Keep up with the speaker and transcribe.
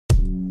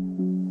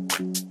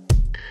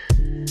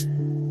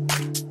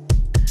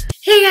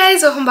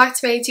Guys, welcome back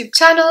to my YouTube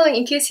channel.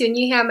 In case you're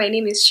new here, my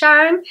name is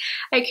Sharon.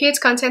 I create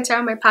content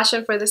around my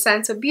passion for the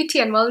science of beauty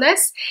and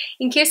wellness.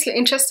 In case you're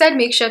interested,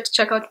 make sure to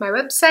check out my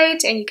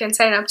website and you can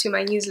sign up to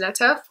my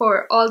newsletter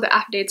for all the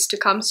updates to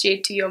come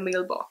straight to your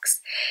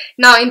mailbox.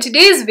 Now, in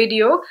today's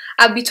video,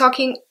 I'll be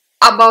talking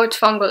about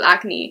fungal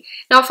acne.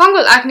 Now,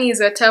 fungal acne is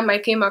a term I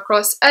came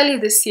across early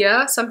this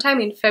year, sometime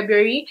in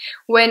February,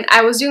 when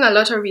I was doing a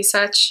lot of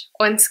research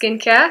on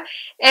skincare,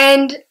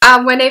 and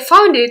when I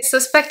found it,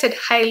 suspected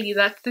highly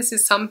that this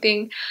is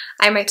something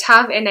I might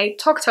have, and I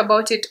talked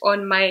about it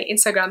on my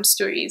Instagram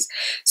stories.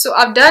 So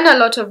I've done a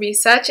lot of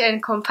research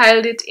and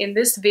compiled it in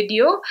this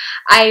video.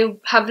 I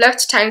have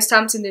left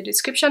timestamps in the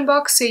description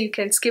box so you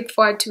can skip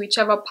forward to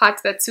whichever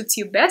part that suits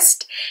you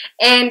best,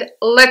 and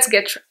let's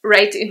get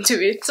right into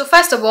it. So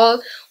first of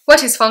all,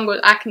 what is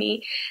fungal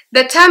acne?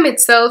 The term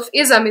itself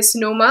is a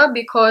misnomer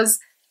because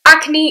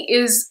acne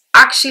is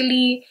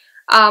actually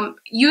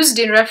used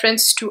in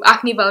reference to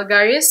acne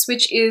vulgaris,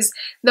 which is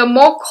the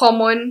more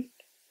common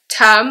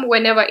term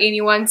whenever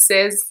anyone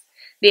says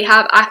they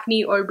have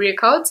acne or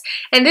breakouts,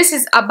 and this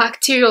is a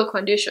bacterial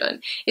condition.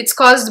 It's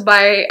caused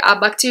by a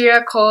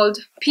bacteria called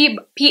P.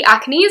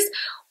 acnes,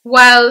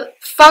 while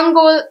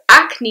fungal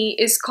acne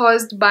is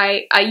caused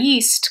by a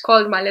yeast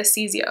called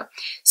Malassezia.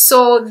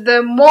 So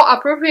the more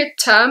appropriate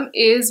term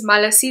is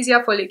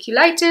Malassezia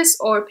folliculitis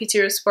or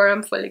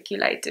Pityrosporum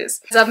folliculitis.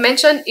 As I've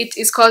mentioned, it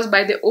is caused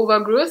by the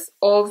overgrowth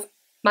of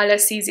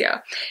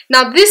Malassezia.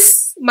 Now,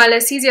 this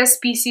Malassezia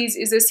species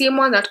is the same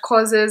one that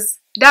causes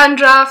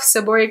dandruff,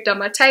 seborrheic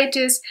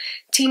dermatitis,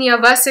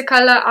 tinea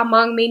versicolor,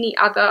 among many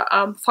other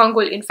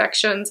fungal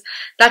infections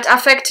that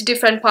affect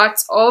different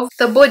parts of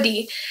the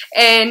body,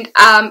 and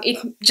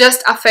it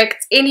just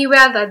affects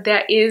anywhere that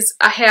there is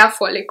a hair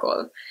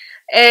follicle.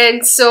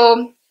 And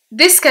so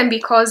this can be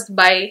caused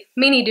by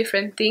many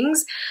different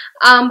things,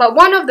 but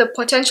one of the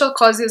potential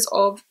causes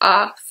of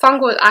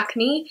fungal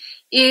acne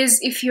is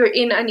if you're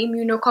in an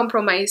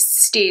immunocompromised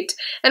state.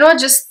 And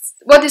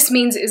what this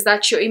means is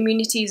that your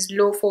immunity is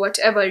low for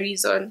whatever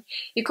reason.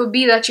 It could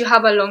be that you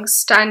have a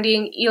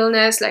long-standing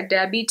illness like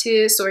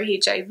diabetes or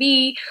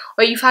HIV,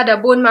 or you've had a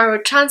bone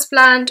marrow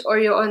transplant, or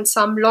you're on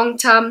some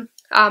long-term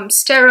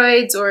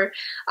steroids or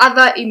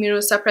other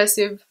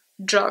immunosuppressive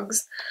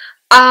drugs.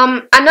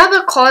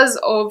 Another cause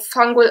of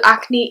fungal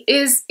acne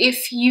is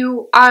if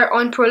you are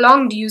on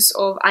prolonged use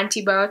of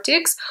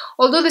antibiotics,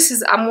 although this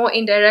is a more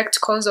indirect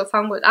cause of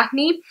fungal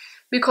acne,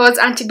 because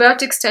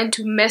antibiotics tend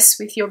to mess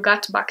with your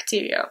gut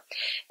bacteria,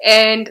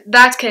 and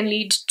that can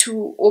lead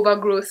to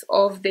overgrowth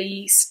of the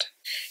yeast.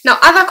 Now,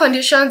 other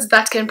conditions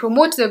that can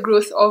promote the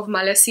growth of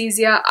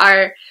Malassezia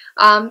are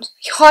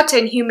hot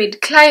and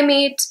humid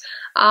climate,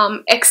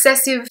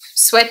 excessive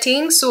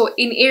sweating. So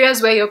in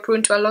areas where you're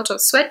prone to a lot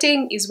of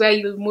sweating is where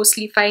you'll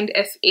mostly find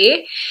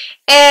FA.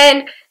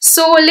 And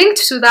so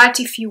linked to that,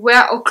 if you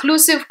wear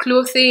occlusive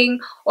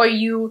clothing, or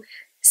you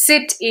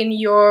sit in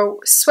your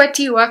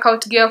sweaty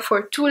workout gear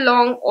for too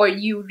long, or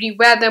you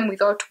rewear them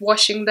without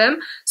washing them.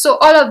 So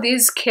all of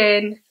these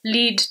can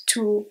lead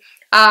to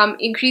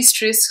increased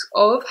risk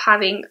of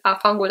having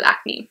fungal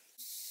acne.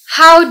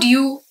 How do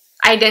you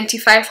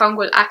identify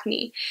fungal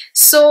acne?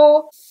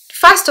 So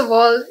first of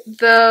all,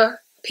 the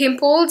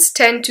pimples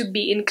tend to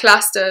be in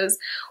clusters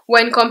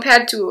when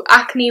compared to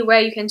acne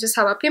where you can just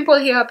have a pimple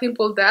here, a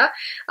pimple there.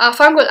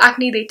 Fungal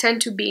acne, they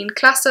tend to be in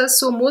clusters,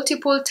 so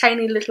multiple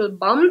tiny little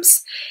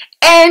bumps,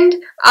 and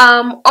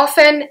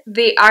often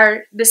they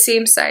are the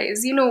same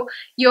size. You know,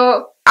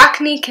 your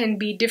acne can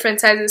be different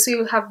sizes, so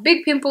you'll have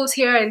big pimples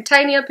here and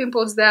tinier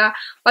pimples there,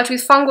 but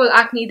with fungal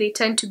acne they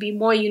tend to be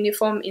more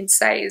uniform in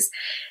size.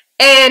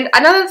 And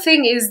another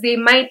thing is they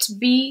might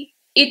be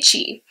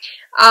itchy.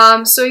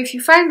 So if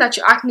you find that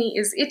your acne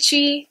is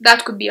itchy,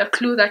 that could be a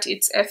clue that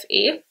it's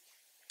FA.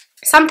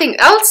 Something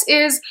else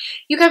is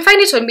you can find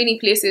it on many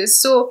places.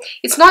 So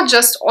it's not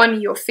just on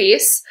your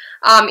face.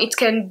 It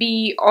can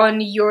be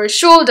on your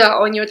shoulder,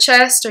 on your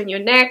chest, on your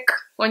neck,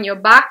 on your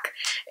back.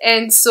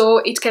 And so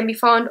it can be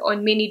found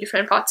on many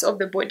different parts of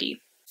the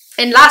body.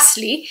 And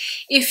lastly,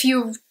 if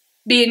you've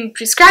been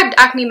prescribed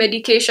acne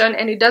medication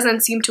and it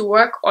doesn't seem to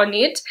work on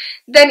it,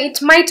 then it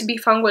might be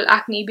fungal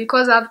acne,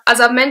 because as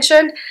I've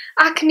mentioned,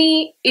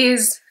 acne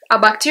is a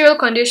bacterial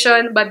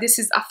condition, but this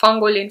is a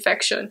fungal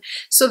infection.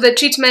 So the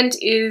treatment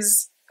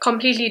is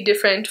completely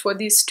different for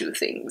these two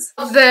things.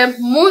 The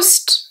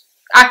most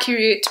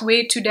accurate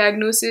way to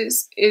diagnose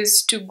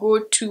is to go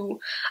to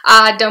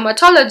a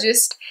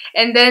dermatologist,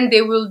 and then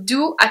they will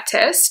do a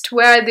test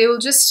where they will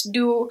just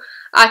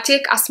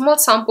take a small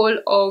sample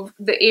of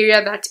the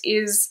area that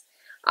is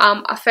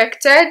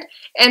affected,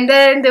 and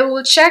then they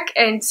will check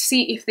and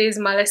see if there's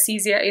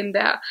Malassezia in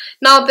there.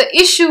 Now, the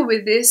issue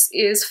with this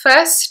is,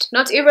 first,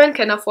 not everyone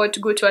can afford to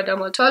go to a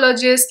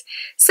dermatologist.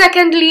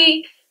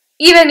 Secondly,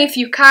 even if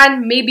you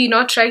can, maybe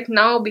not right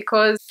now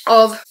because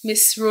of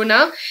Miss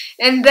Rona.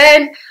 And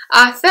then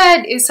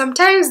third is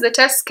sometimes the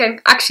test can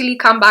actually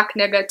come back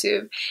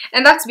negative,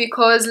 and that's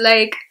because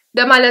like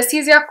the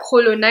Malassezia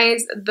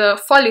colonize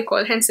the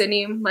follicle, hence the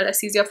name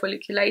Malassezia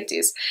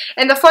folliculitis,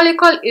 and the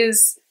follicle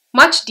is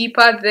much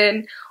deeper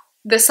than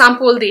the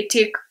sample they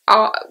take,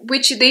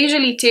 which they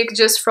usually take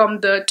just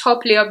from the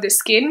top layer of the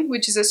skin,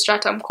 which is a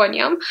stratum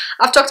corneum.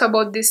 I've talked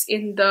about this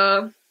in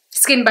the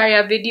skin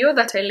barrier video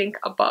that I link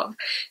above.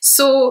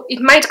 So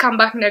it might come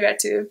back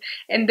negative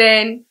and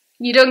then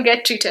you don't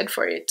get treated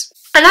for it.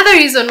 Another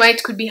reason why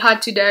it could be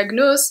hard to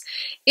diagnose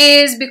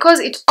is because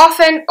it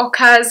often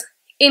occurs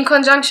in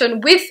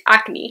conjunction with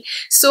acne.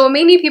 So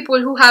many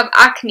people who have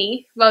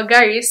acne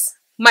vulgaris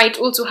might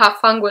also have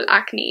fungal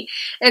acne.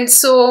 And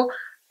so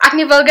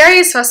acne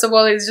vulgaris, first of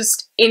all, is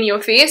just in your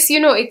face.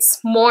 You know, it's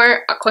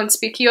more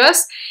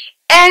conspicuous.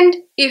 And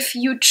if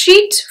you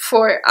treat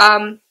for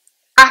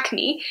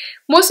acne,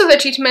 most of the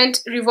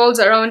treatment revolves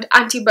around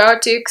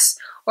antibiotics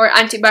or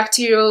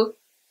antibacterial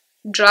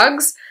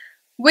drugs,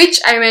 which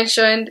I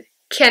mentioned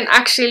can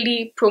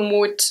actually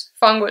promote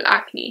fungal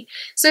acne.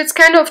 So it's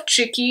kind of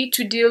tricky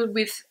to deal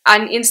with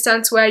an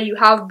instance where you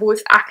have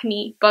both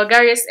acne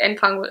vulgaris and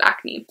fungal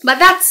acne. But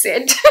that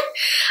said,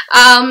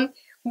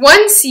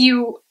 once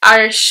you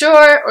are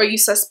sure or you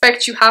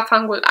suspect you have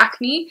fungal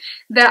acne,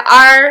 there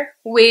are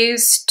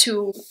ways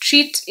to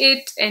treat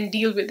it and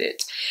deal with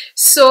it.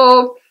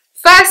 So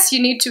first,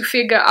 you need to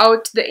figure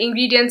out the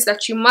ingredients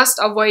that you must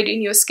avoid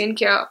in your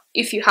skincare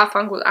if you have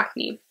fungal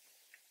acne.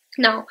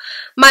 Now,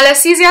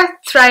 Malassezia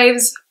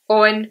thrives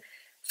on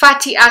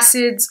fatty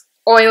acids,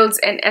 oils,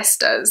 and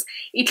esters.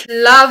 It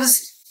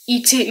loves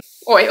eating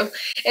oil.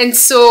 And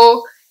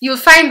so you'll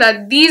find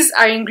that these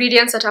are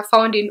ingredients that are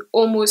found in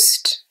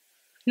almost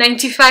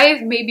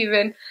 95, maybe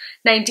even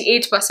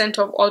 98%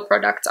 of all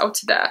products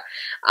out there.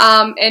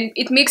 And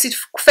it makes it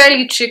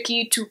fairly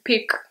tricky to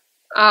pick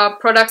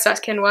products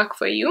that can work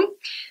for you.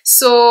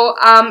 So,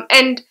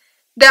 and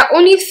there are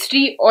only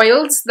 3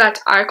 oils that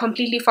are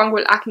completely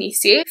fungal acne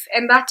safe,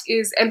 and that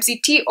is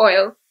MCT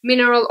oil,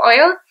 mineral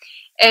oil,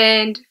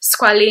 and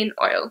squalane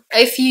oil.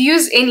 If you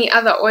use any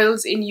other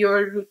oils in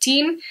your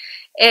routine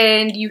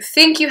and you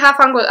think you have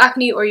fungal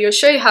acne or you're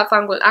sure you have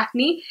fungal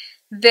acne,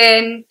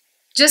 then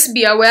just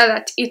be aware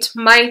that it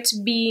might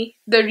be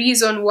the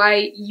reason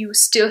why you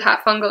still have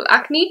fungal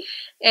acne,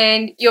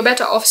 and you're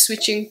better off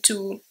switching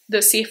to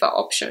the safer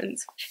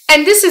options.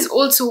 And this is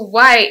also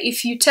why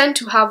if you tend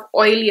to have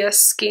oilier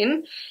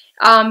skin,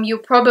 you're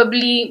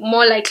probably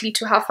more likely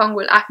to have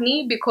fungal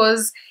acne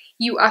because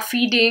you are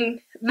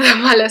feeding the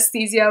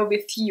Malassezia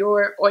with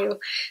your oil.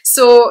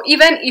 So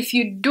even if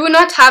you do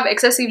not have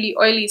excessively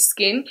oily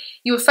skin,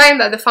 you'll find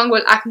that the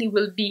fungal acne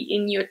will be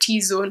in your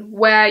T-zone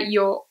where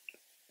your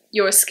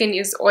skin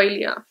is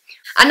oilier.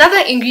 Another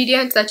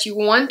ingredient that you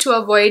want to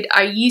avoid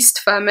are yeast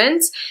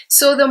ferments.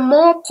 So the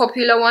more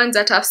popular ones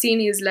that I've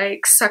seen is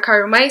like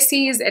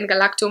Saccharomyces and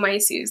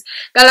Galactomyces.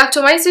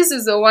 Galactomyces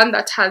is the one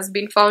that has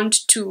been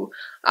found to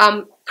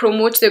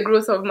promote the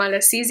growth of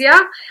Malassezia.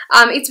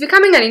 It's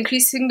becoming an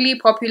increasingly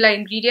popular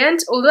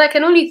ingredient, although I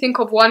can only think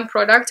of one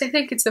product. I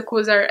think it's the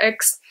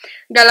CosRX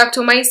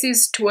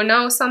Galactomyces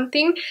toner or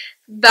something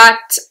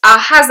that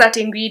has that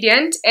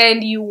ingredient,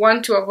 and you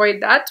want to avoid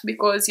that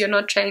because you're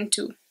not trying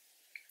to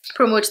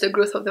promote the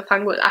growth of the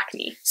fungal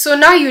acne. So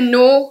now you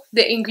know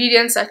the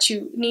ingredients that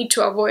you need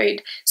to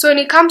avoid. So when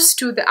it comes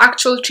to the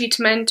actual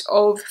treatment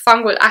of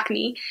fungal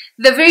acne,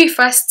 the very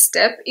first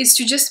step is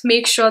to just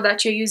make sure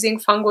that you're using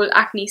fungal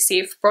acne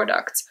safe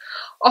products.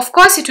 Of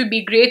course, it would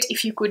be great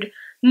if you could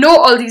know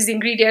all these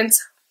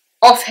ingredients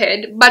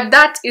offhand, but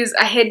that is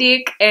a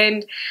headache,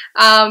 and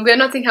we're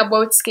not thinking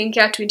about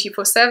skincare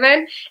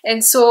 24/7.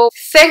 And so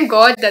thank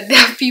God that there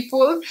are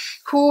people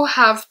who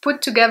have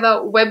put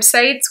together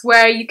websites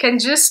where you can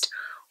just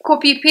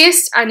copy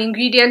paste an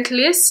ingredient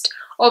list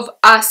of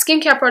a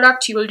skincare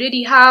product you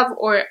already have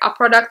or a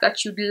product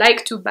that you'd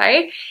like to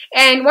buy,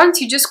 and once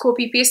you just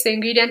copy paste the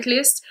ingredient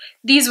list,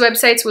 these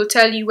websites will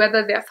tell you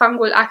whether they're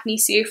fungal acne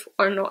safe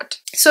or not.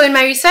 So in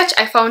my research,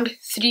 I found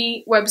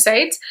 3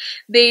 websites.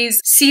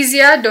 There's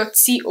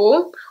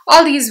Cezia.co.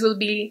 All these will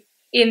be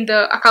in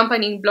the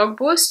accompanying blog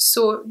post,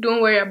 so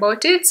don't worry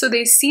about it. So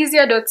there's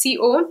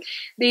Cezia.co,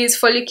 there's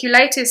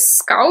folliculitis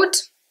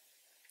scout.com,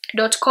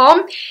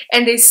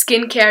 and there's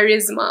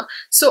Skincareisma.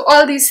 So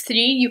all these 3,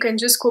 you can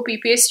just copy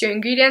paste your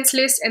ingredients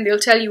list and they'll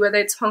tell you whether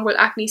it's fungal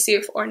acne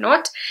safe or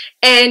not,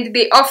 and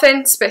they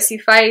often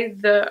specify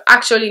the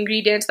actual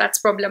ingredient that's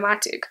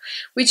problematic,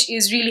 which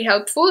is really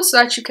helpful so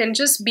that you can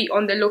just be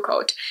on the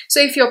lookout. So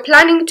if you're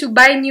planning to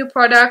buy new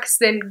products,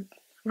 then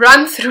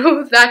run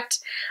through that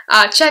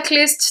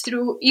checklist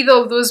through either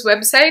of those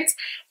websites,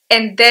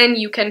 and then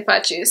you can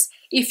purchase.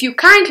 If you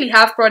currently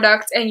have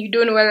products and you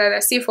don't know whether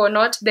they're safe or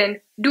not,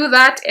 then do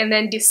that and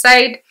then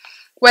decide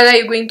whether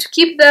you're going to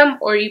keep them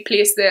or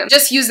replace them.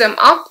 Just use them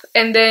up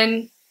and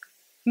then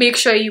make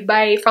sure you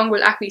buy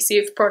fungal acne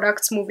safe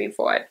products moving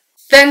forward.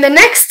 Then the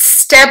next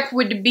step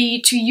would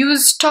be to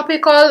use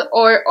topical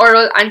or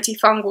oral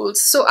antifungals.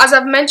 So as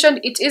I've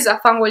mentioned, it is a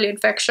fungal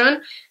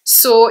infection,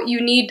 so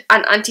you need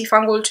an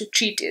antifungal to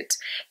treat it.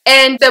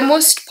 And the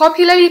most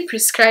popularly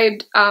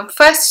prescribed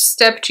first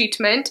step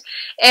treatment,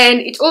 and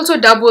it also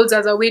doubles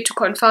as a way to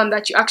confirm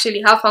that you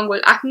actually have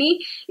fungal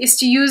acne, is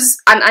to use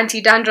an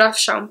anti-dandruff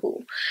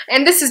shampoo.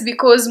 And this is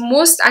because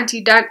most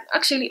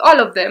actually all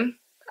of them,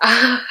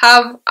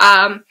 have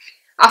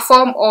a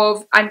form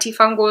of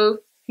antifungal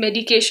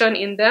medication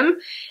in them.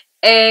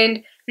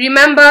 And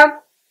remember,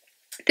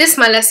 this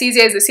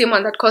Malassezia is the same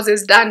one that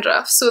causes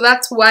dandruff, so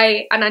that's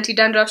why an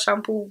anti-dandruff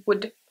shampoo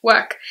would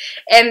work.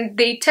 And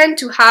they tend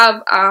to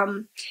have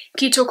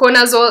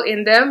ketoconazole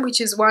in them, which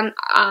is one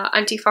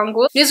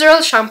antifungal.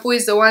 Natural shampoo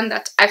is the one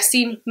that I've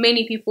seen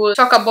many people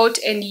talk about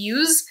and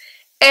use.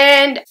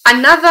 And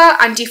another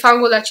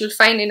antifungal that you'll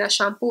find in a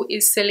shampoo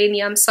is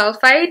selenium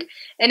sulfide,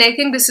 and I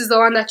think this is the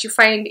one that you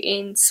find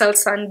in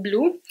Selsun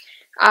Blue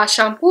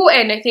shampoo,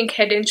 and I think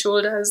Head and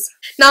Shoulders.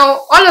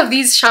 Now, all of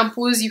these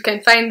shampoos, you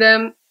can find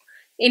them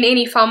in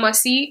any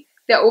pharmacy.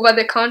 They're over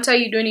the counter,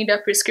 you don't need a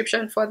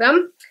prescription for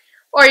them,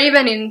 or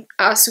even in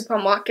a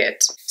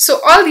supermarket.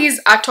 So all these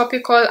are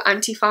topical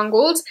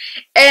antifungals,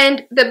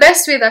 and the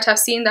best way that I've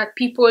seen that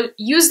people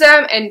use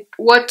them, and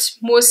what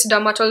most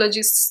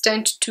dermatologists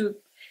tend to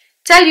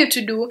tell you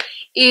to do,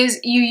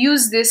 is you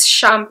use these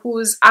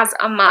shampoos as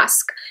a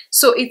mask.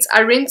 So it's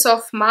a rinse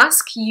off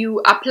mask.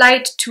 You apply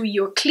it to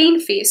your clean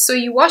face. So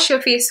you wash your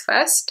face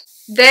first,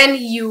 then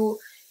you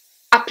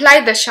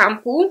apply the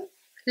shampoo,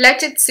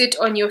 let it sit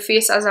on your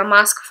face as a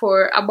mask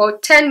for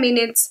about 10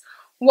 minutes,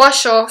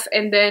 wash off,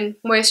 and then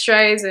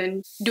moisturize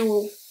and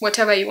do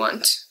whatever you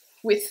want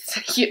with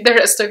the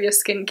rest of your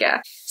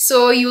skincare.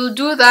 So you'll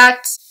do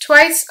that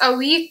twice a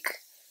week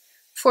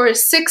for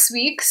 6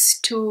 weeks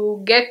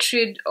to get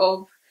rid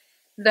of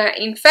the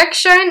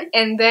infection,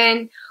 and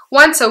then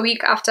once a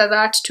week after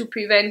that to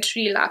prevent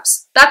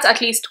relapse. That's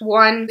at least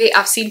one way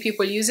I've seen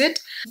people use it.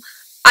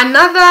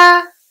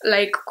 Another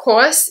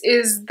course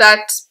is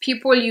that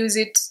people use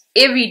it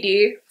every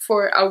day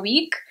for a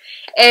week,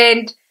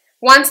 and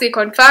once they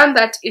confirm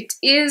that it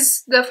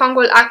is the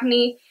fungal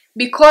acne,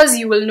 because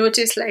you will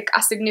notice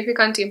a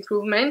significant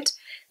improvement,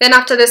 then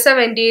after the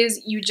 7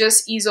 days you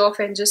just ease off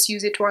and just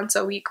use it once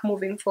a week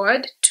moving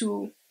forward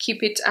to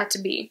keep it at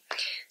bay.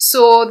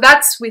 So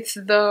that's with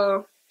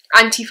the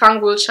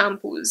antifungal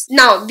shampoos.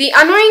 Now, the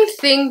annoying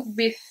thing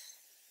with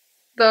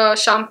the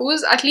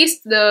shampoos, at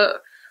least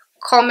the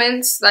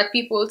comments that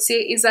people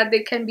say, is that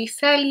they can be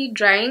fairly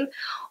drying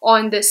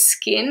on the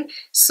skin,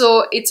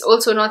 so it's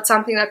also not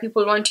something that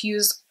people want to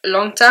use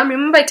long term.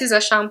 Remember, it is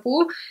a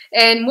shampoo,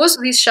 and most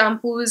of these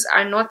shampoos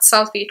are not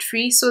sulfate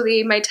free, so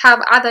they might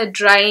have other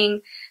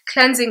drying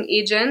cleansing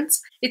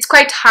agents. It's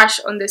quite harsh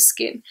on the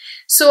skin.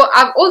 So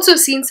I've also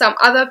seen some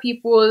other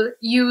people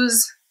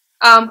use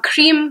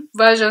cream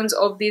versions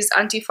of these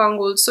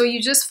antifungals. So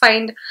you just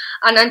find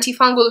an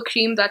antifungal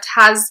cream that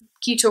has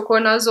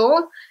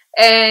ketoconazole,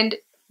 and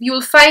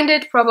you'll find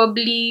it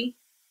probably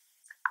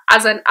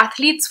as an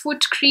athlete's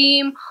foot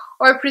cream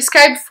or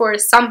prescribed for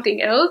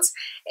something else.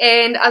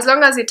 And as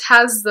long as it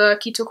has the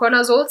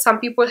ketoconazole, some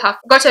people have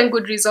gotten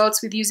good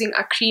results with using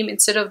a cream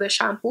instead of the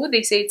shampoo.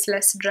 They say it's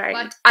less dry.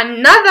 But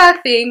another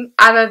thing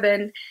other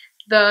than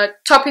the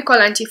topical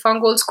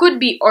antifungals could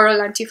be oral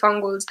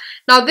antifungals.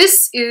 Now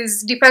this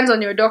depends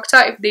on your doctor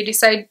if they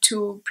decide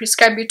to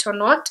prescribe it or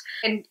not,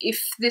 and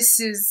if this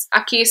is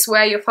a case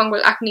where your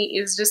fungal acne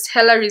is just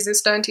hella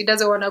resistant, it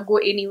doesn't want to go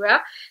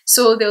anywhere,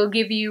 so they'll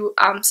give you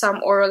some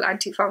oral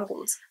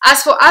antifungals.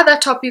 As for other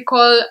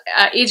topical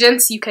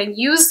agents you can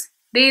use,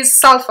 there's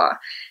sulfur.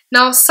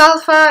 Now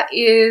sulfur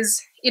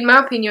is, in my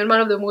opinion,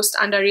 one of the most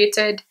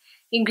underrated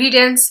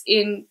ingredients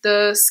in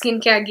the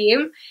skincare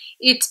game.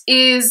 It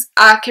is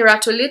a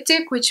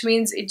keratolytic, which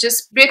means it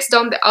just breaks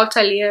down the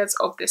outer layers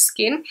of the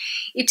skin.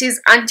 It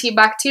is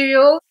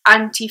antibacterial,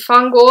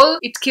 antifungal,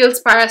 it kills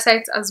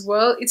parasites as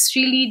well. It's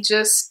really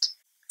just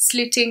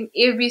slitting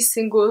every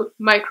single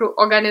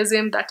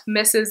microorganism that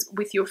messes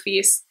with your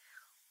face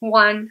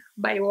one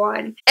by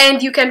one.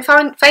 And you can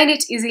find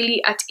it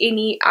easily at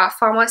any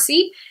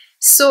pharmacy.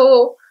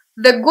 So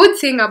the good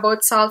thing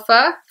about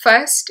sulfur,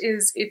 first,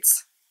 is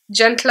it's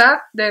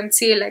gentler than,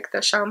 say, the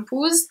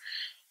shampoos.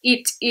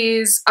 It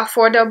is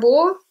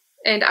affordable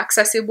and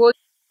accessible,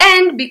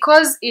 and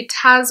because it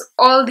has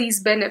all these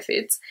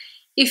benefits,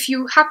 if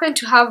you happen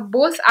to have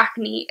both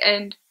acne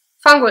and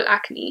fungal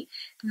acne,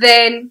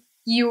 then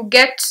you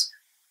get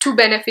two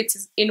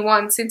benefits in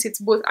one, since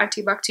it's both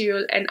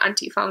antibacterial and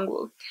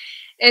antifungal.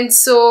 And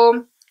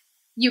so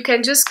you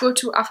can just go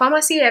to a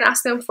pharmacy and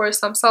ask them for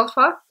some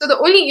sulfur. So the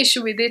only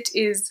issue with it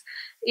is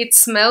its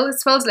smell.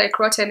 It smells like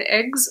rotten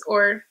eggs,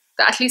 or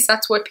at least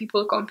that's what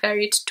people compare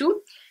it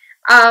to.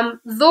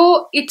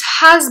 Though it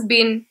has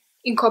been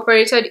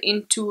incorporated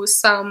into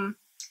some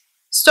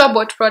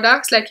store-bought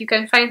products, you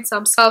can find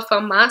some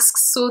sulfur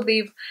masks, so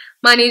they've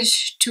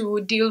managed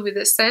to deal with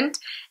the scent,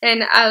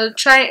 and I'll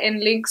try and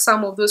link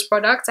some of those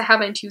products. I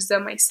haven't used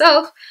them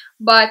myself,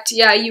 but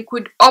yeah, you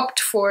could opt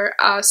for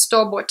a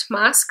store-bought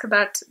mask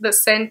that the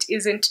scent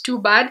isn't too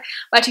bad,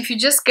 but if you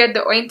just get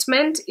the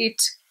ointment,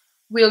 it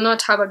will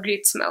not have a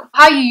great smell.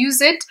 How you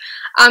use it?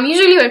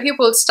 Usually when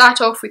people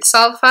start off with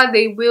sulfur,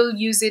 they will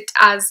use it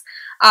as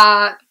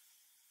a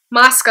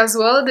mask as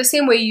well, the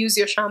same way you use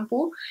your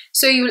shampoo.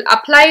 So you'll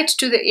apply it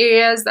to the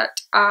areas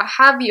that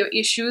have your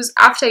issues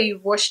after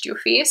you've washed your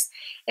face,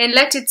 and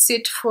let it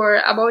sit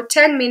for about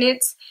 10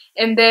 minutes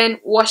and then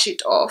wash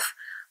it off.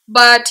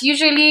 but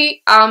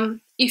usually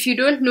if you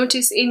don't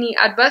notice any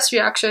adverse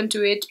reaction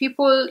to it,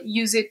 people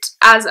use it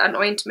as an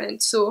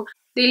ointment. So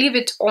they leave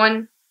it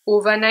on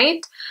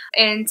overnight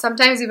and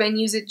sometimes even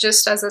use it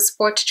just as a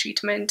spot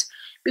treatment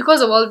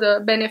because of all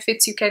the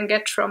benefits you can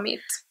get from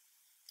it.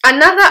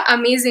 Another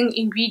amazing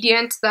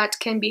ingredient that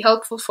can be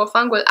helpful for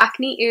fungal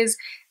acne is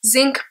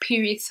zinc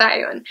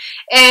pyrithione,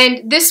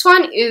 and this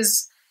one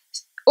is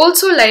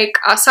also like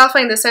a sulfur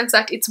in the sense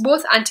that it's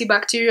both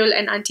antibacterial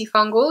and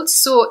antifungal,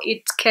 so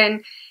it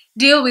can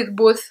deal with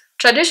both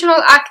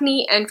traditional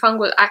acne and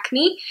fungal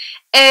acne.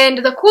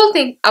 And the cool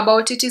thing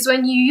about it is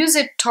when you use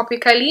it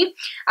topically,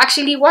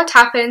 actually what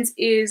happens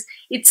is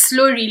it's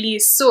slow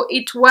release, so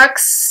it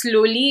works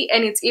slowly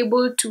and it's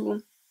able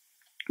to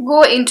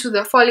go into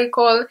the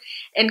follicle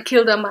and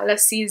kill the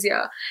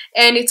Malassezia.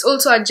 And it's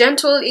also a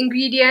gentle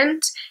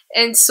ingredient,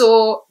 and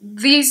so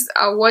these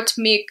are what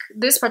make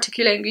this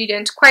particular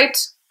ingredient quite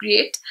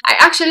great. I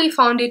actually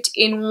found it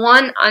in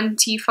one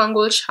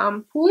antifungal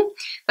shampoo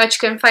that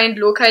you can find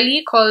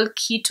locally called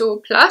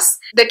Keto Plus.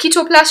 The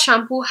Keto Plus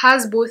shampoo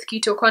has both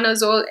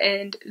ketoconazole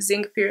and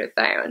zinc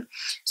pyrithione.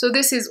 So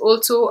this is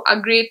also a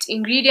great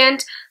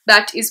ingredient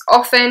that is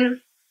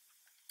often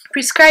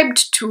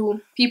prescribed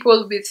to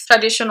people with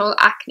traditional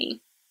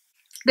acne.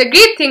 The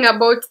great thing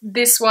about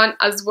this one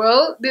as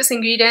well, this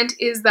ingredient,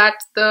 is that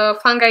the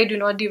fungi do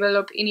not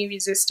develop any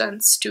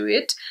resistance to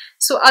it.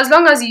 So as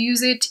long as you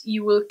use it,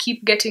 you will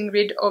keep getting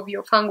rid of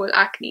your fungal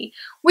acne,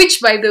 which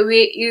by the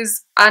way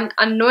is an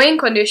annoying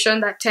condition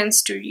that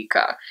tends to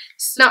recur.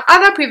 Now,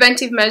 other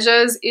preventive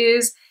measures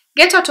is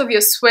get out of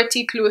your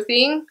sweaty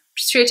clothing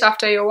straight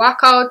after your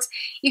workout.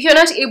 If you're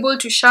not able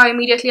to shower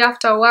immediately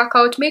after a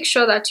workout, make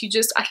sure that you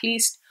just at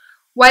least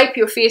wipe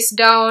your face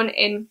down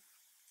in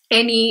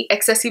any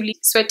excessively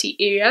sweaty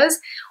areas.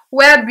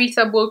 Wear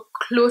breathable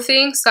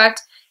clothing so that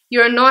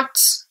you're not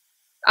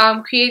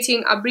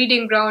creating a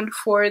breeding ground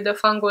for the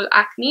fungal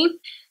acne.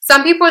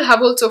 Some people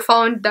have also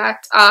found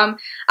that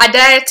a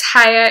diet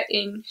higher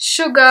in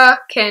sugar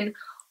can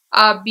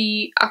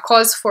be a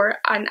cause for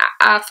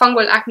a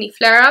fungal acne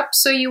flare-up.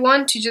 So you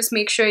want to just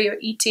make sure you're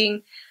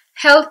eating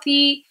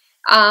healthy,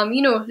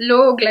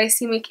 low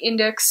glycemic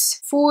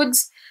index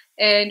foods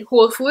and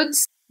whole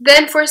foods.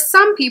 Then for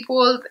some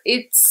people,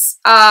 it's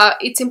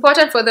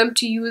important for them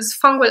to use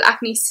fungal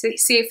acne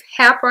safe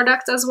hair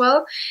products as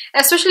well,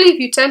 especially if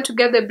you tend to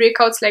get the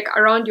breakouts like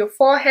around your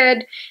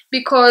forehead,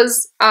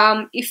 because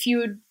if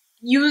you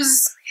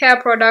use hair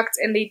products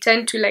and they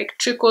tend to like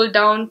trickle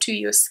down to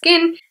your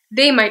skin,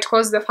 they might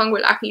cause the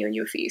fungal acne on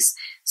your face.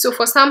 So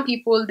for some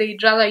people,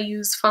 they'd rather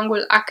use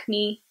fungal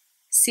acne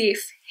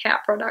safe hair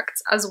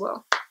products as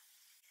well.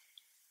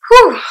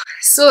 Whew.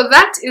 So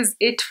that is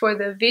it for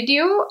the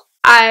video.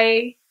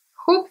 I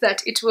hope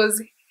that it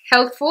was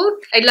helpful.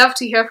 I'd love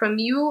to hear from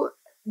you.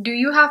 Do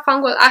you have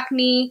fungal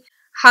acne?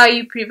 How are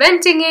you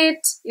preventing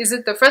it? Is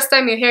it the first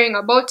time you're hearing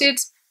about it?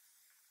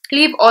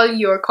 Leave all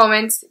your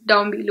comments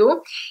down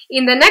below.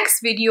 In the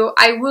next video,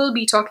 I will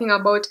be talking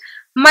about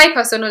my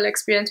personal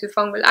experience with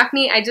fungal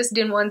acne. I just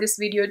didn't want this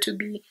video to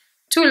be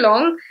too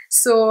long,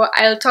 so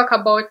I'll talk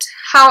about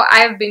how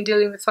I've been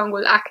dealing with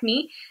fungal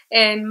acne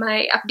and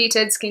my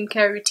updated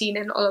skincare routine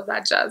and all of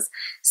that jazz.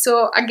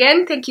 So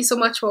again, thank you so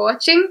much for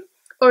watching.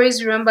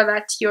 Always remember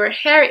that your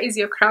hair is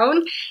your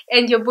crown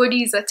and your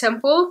body is a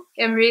temple.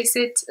 Embrace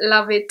it,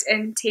 love it,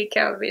 and take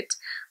care of it.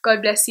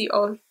 God bless you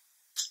all.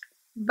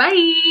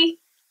 Bye!